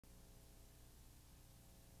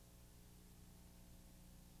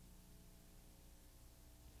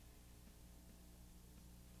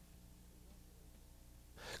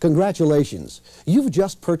Congratulations! You've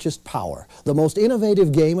just purchased Power, the most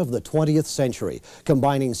innovative game of the 20th century,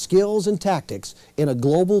 combining skills and tactics in a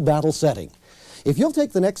global battle setting. If you'll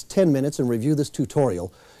take the next 10 minutes and review this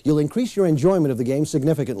tutorial, you'll increase your enjoyment of the game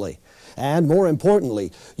significantly. And more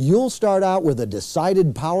importantly, you'll start out with a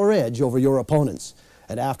decided power edge over your opponents.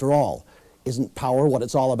 And after all, isn't power what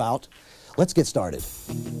it's all about? Let's get started.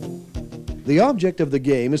 The object of the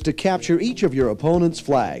game is to capture each of your opponent's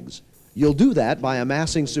flags. You'll do that by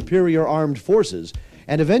amassing superior armed forces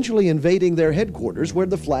and eventually invading their headquarters where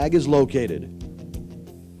the flag is located.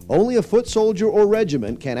 Only a foot soldier or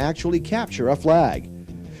regiment can actually capture a flag.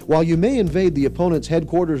 While you may invade the opponent's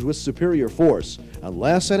headquarters with superior force,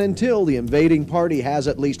 unless and until the invading party has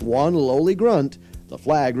at least one lowly grunt, the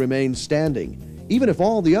flag remains standing, even if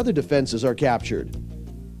all the other defenses are captured.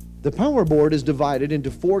 The power board is divided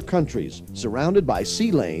into 4 countries, surrounded by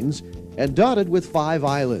sea lanes, and dotted with 5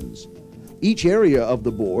 islands. Each area of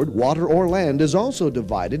the board, water or land, is also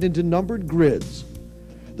divided into numbered grids.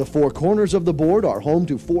 The 4 corners of the board are home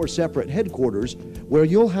to 4 separate headquarters where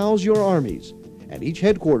you'll house your armies, and each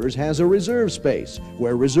headquarters has a reserve space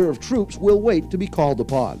where reserve troops will wait to be called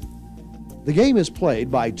upon. The game is played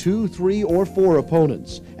by 2, 3, or 4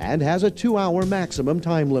 opponents and has a 2-hour maximum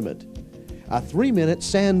time limit. A 3-minute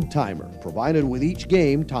sand timer provided with each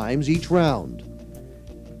game times each round.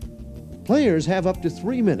 Players have up to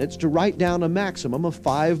 3 minutes to write down a maximum of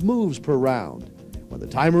 5 moves per round. When the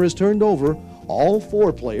timer is turned over, all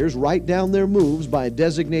 4 players write down their moves by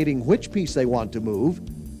designating which piece they want to move,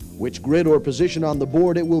 which grid or position on the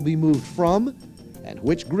board it will be moved from, and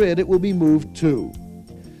which grid it will be moved to.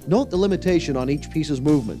 Note the limitation on each piece's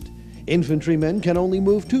movement. Infantrymen can only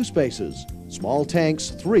move 2 spaces, small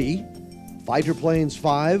tanks 3, fighter planes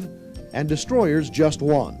 5, and destroyers just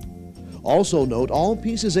 1. Also note all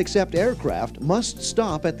pieces except aircraft must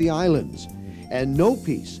stop at the islands, and no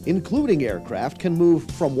piece, including aircraft, can move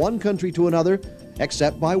from one country to another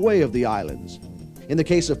except by way of the islands. In the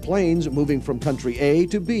case of planes, moving from country A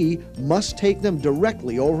to B must take them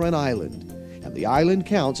directly over an island, and the island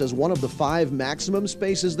counts as one of the 5 maximum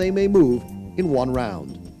spaces they may move in one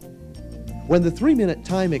round. When the 3-minute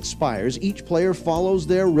time expires, each player follows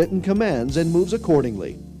their written commands and moves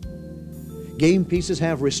accordingly. Game pieces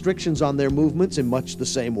have restrictions on their movements in much the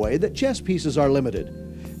same way that chess pieces are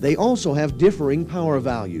limited. They also have differing power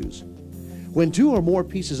values. When 2 or more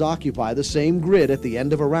pieces occupy the same grid at the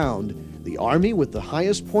end of a round, the army with the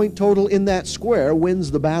highest point total in that square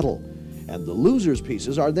wins the battle, and the loser's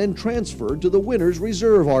pieces are then transferred to the winner's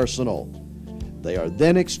reserve arsenal. They are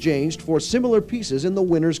then exchanged for similar pieces in the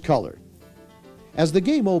winner's color. As the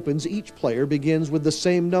game opens, each player begins with the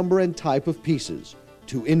same number and type of pieces.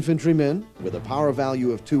 2 infantrymen with a power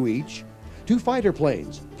value of 2 each, 2 fighter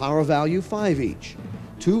planes, power value 5 each,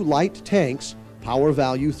 2 light tanks, power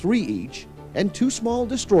value 3 each, and 2 small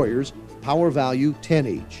destroyers, power value 10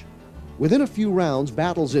 each. Within a few rounds,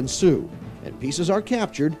 battles ensue, and pieces are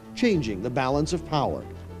captured, changing the balance of power.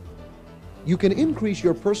 You can increase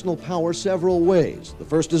your personal power several ways. The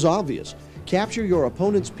first is obvious. Capture your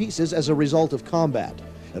opponent's pieces as a result of combat,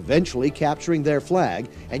 eventually capturing their flag,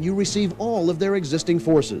 and you receive all of their existing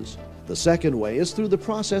forces. The second way is through the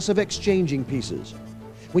process of exchanging pieces.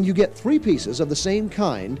 When you get 3 pieces of the same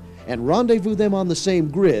kind and rendezvous them on the same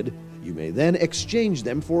grid, you may then exchange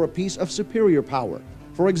them for a piece of superior power.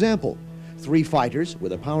 For example, 3 fighters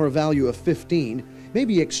with a power value of 15 may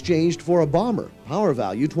be exchanged for a bomber, power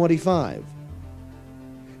value 25.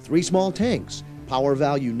 3 small tanks, power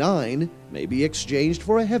value 9, may be exchanged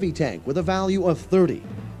for a heavy tank with a value of 30.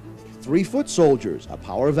 3 foot soldiers, a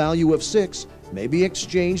power value of 6, may be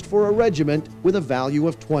exchanged for a regiment with a value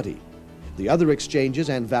of 20. The other exchanges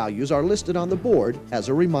and values are listed on the board as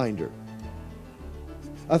a reminder.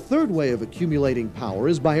 A third way of accumulating power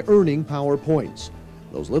is by earning power points.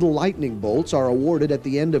 Those little lightning bolts are awarded at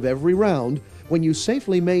the end of every round when you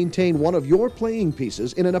safely maintain one of your playing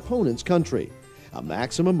pieces in an opponent's country. A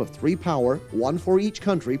maximum of 3 power, 1 for each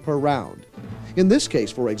country per round. In this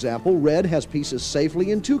case, for example, Red has pieces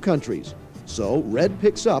safely in 2 countries, so Red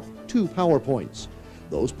picks up 2 power points.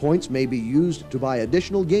 Those points may be used to buy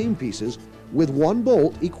additional game pieces with 1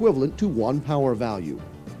 bolt equivalent to 1 power value.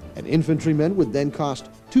 An infantryman would then cost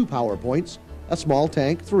 2 power points, a small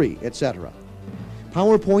tank 3, etc.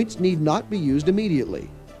 Power points need not be used immediately.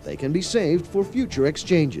 They can be saved for future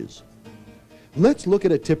exchanges. Let's look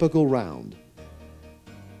at a typical round.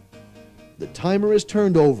 The timer is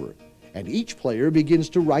turned over, and each player begins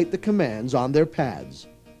to write the commands on their pads.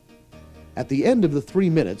 At the end of the 3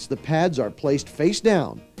 minutes, the pads are placed face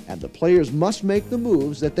down, and the players must make the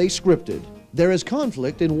moves that they scripted. There is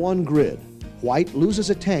conflict in one grid. White loses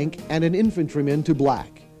a tank and an infantryman to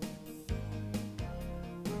black.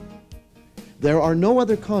 There are no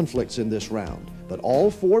other conflicts in this round, but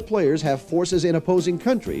all 4 players have forces in opposing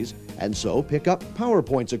countries and so pick up power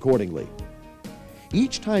points accordingly.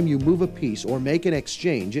 Each time you move a piece or make an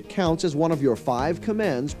exchange, it counts as one of your 5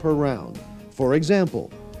 commands per round. For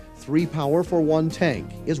example, 3 power for 1 tank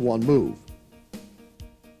is 1 move.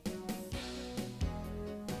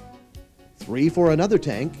 3 for another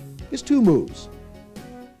tank is 2 moves.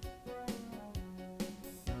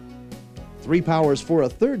 3 powers for a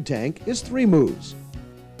third tank is 3 moves.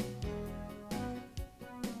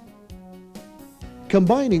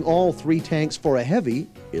 Combining all 3 tanks for a heavy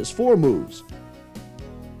is 4 moves.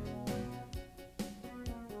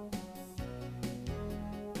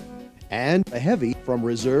 And a heavy from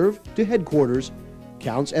reserve to headquarters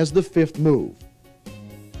counts as the 5th move.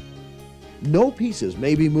 No pieces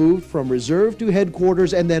may be moved from reserve to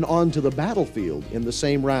headquarters and then on to the battlefield in the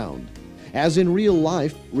same round. As in real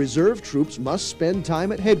life, reserve troops must spend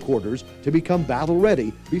time at headquarters to become battle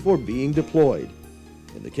ready before being deployed.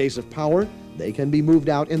 In the case of power, they can be moved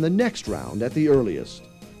out in the next round at the earliest.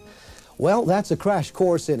 Well, that's a crash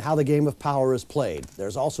course in how the game of power is played.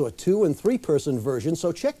 There's also a 2- and 3-person version,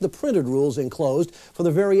 so check the printed rules enclosed for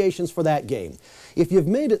the variations for that game. If you've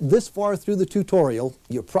made it this far through the tutorial,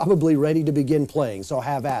 you're probably ready to begin playing, so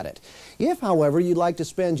have at it. If, however, you'd like to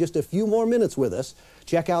spend just a few more minutes with us,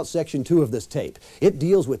 check out Section 2 of this tape. It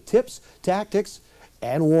deals with tips, tactics,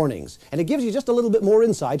 and warnings, and it gives you just a little bit more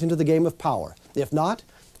insight into the game of power. If not,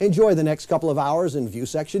 enjoy the next couple of hours and view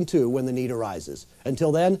Section 2 when the need arises.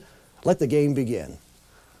 Until then, let the game begin.